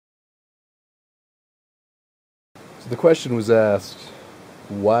So the question was asked,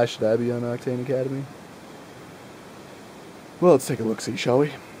 why should I be on Octane Academy? Well, let's take a look-see, shall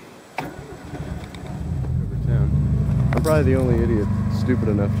we? Over town. I'm probably the only idiot stupid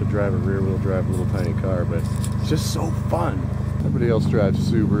enough to drive a rear-wheel drive little tiny car, but it's just so fun. Everybody else drives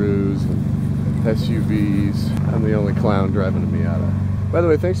Subarus and SUVs. I'm the only clown driving a Miata. By the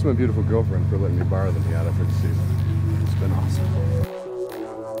way, thanks to my beautiful girlfriend for letting me borrow the Miata for the season. It's been awesome.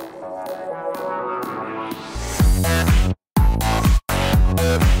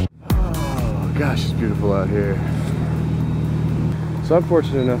 Oh gosh, it's beautiful out here. So I'm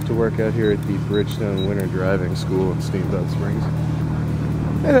fortunate enough to work out here at the Bridgestone Winter Driving School in Steamboat Springs.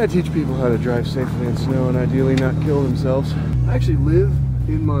 And I teach people how to drive safely in snow and ideally not kill themselves. I actually live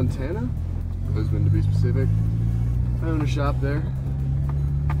in Montana, Bozeman to be specific. I own a shop there.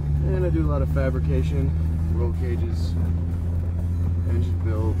 And I do a lot of fabrication, roll cages, engine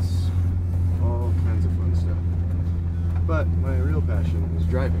builds, all kinds of fun stuff. But my real passion is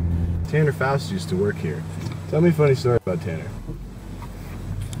driving. Tanner Faust used to work here. Tell me a funny story about Tanner.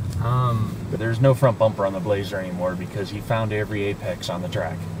 There's no front bumper on the Blazer anymore because he found every apex on the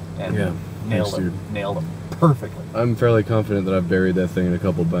track and nailed him perfectly. I'm fairly confident that I've buried that thing in a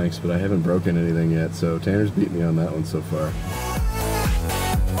couple banks, but I haven't broken anything yet, so Tanner's beat me on that one so far.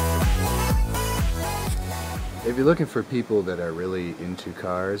 If you're looking for people that are really into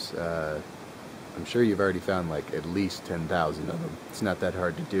cars, I'm sure you've already found like at least 10,000 of them. It's not that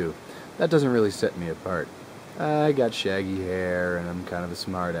hard to do. That doesn't really set me apart. I got shaggy hair and I'm kind of a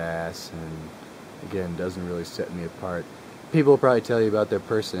smart ass, and again, doesn't really set me apart. People will probably tell you about their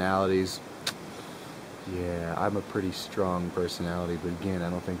personalities. Yeah, I'm a pretty strong personality, but again, I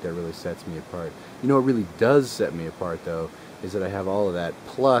don't think that really sets me apart. You know what really does set me apart though, is that I have all of that,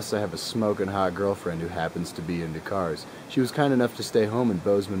 plus I have a smoking hot girlfriend who happens to be into cars. She was kind enough to stay home in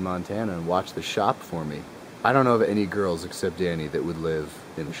Bozeman, Montana and watch the shop for me. I don't know of any girls except Dani that would live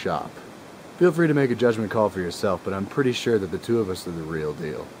in a shop. Feel free to make a judgment call for yourself, but I'm pretty sure that the two of us are the real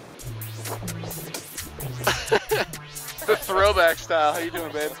deal. The throwback style. How you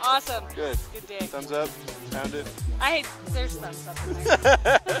doing, babe? Awesome. Good. Good day. Thumbs up. Found it. There's thumbs up in there.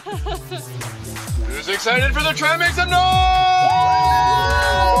 Who's excited for the try? Make some noise!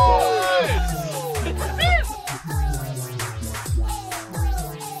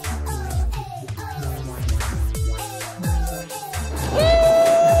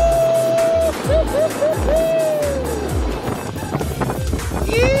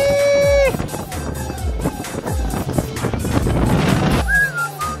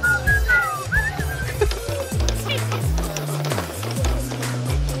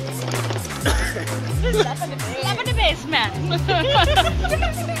 Love in the basement.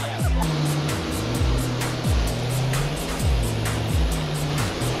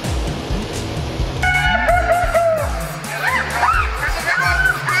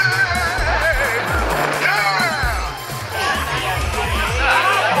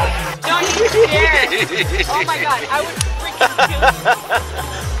 Don't you dare! Oh my god, I would freaking kill you.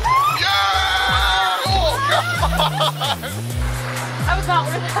 Yeah! Oh god! I was not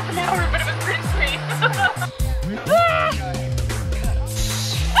worth half an hour, but it was pretty sweet.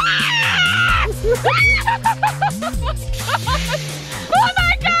 Oh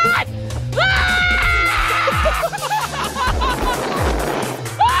my god!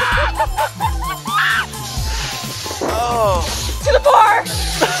 Oh! To the bar!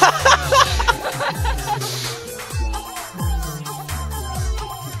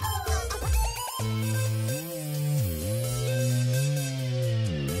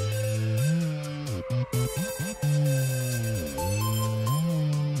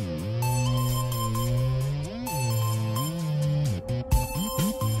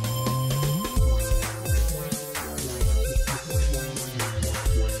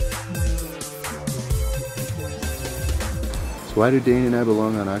 So why do Dani and I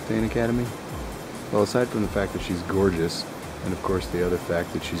belong on Octane Academy? Well, aside from the fact that she's gorgeous, and of course the other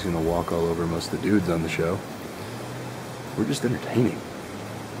fact that she's going to walk all over most of the dudes on the show, we're just entertaining.